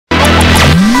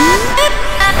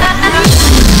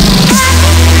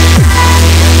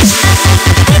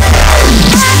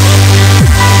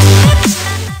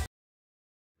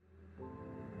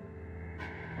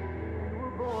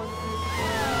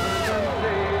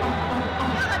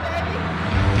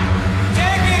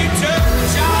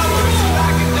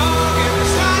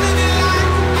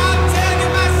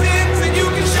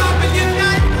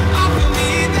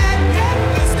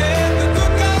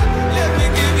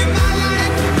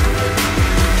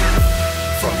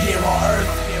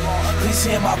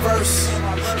verse.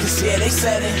 Cause yeah, they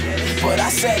said it, but I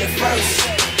said it first.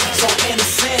 So in a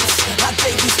sense, I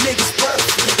gave these niggas birth.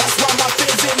 That's why my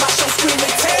fans in my show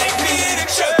screaming, take me to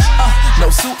church. No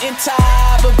suit and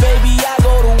tie, but baby, I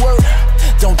go to work.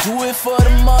 Don't do it for the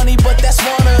money, but that's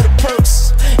one of the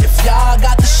perks. If y'all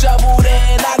got the shovel,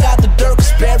 then I got the dirt.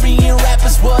 Cause burying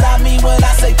rappers what I mean when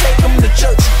I say take them to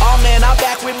church. Oh man, I'm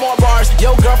back with more bars.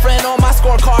 Yo, girlfriend on my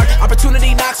scorecard.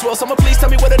 Opportunity knocks well. Someone please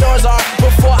tell me where the doors are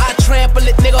before I trample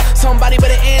it, nigga. Somebody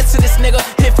better answer this, nigga.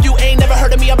 If you ain't never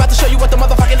heard of me, I'm about to show you what the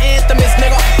motherfucking anthem is,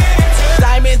 nigga.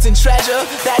 Diamonds and treasure,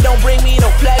 that don't bring me no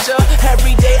pleasure.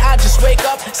 Every day I just wake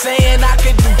up saying I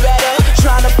could do better.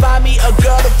 Trying to find me a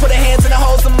girl to put her hands in the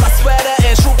holes of my sweater.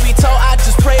 And truth be told, I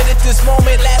just pray that this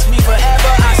moment lasts me forever.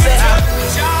 I said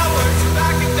showers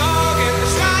like a dog in the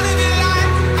shrine of your life.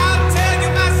 I'll tell you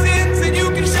my sins and you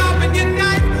can sharpen your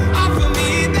knife. Offer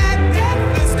me that death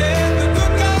instead of the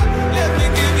good. Let me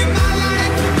give you my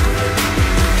life.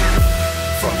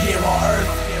 From here on earth,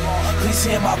 please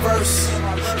hear my verse.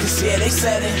 Cause yeah, they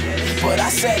said it, but I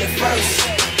said it first.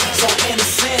 So in a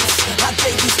sense, I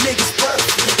gave these niggas birth.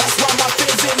 That's why my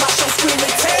fans in my show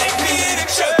screaming, take me to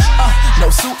church. No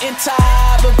suit and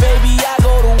tie, but baby, I go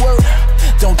to work.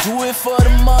 Don't do it for the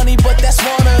money, but that's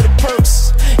one of the perks.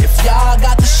 If y'all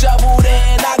got the shovel,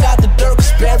 then I got the dirt.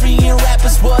 Cause burying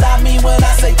rappers what I mean when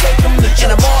I say take them to church.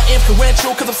 And I'm all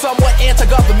influential, cause I'm somewhat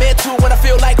anti-governmental. When I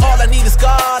feel like all I need is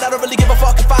God, I don't really give a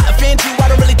fuck if I offend you. I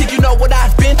don't really think you know what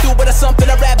I've been through, but it's something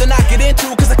I'd rather not get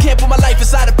into. Cause I can't put my life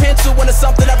inside a pencil when it's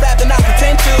something I'd rather not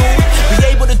pretend to be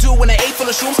able to do when an eight full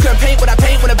of shrooms. Couldn't paint what I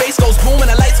paint when the bass goes boom and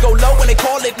the lights go low when they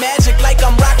call it magic, like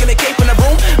I'm rocking a cape in the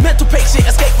room. Mental patient,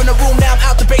 escape from the room. Now I'm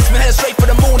out the basement, headed straight for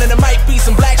the moon. And it might be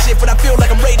some black shit, but I feel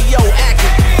like I'm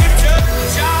radioactive.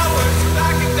 Showers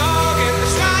like a dog in the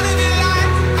shrine of your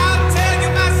life. I'll tell you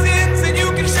my sins and you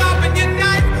can sharpen your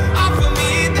knife. Offer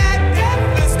me that death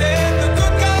instead of the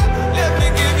good. Let me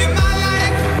give you my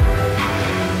life.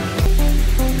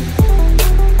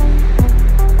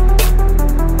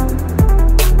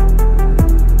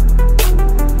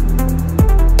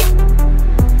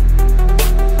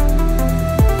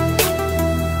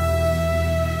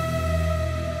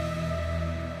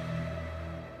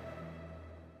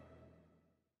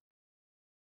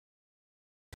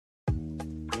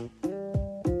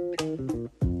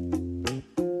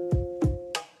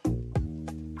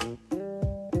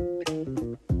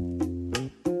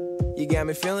 You got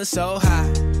me feeling so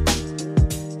high.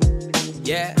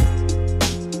 Yeah,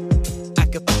 I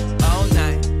could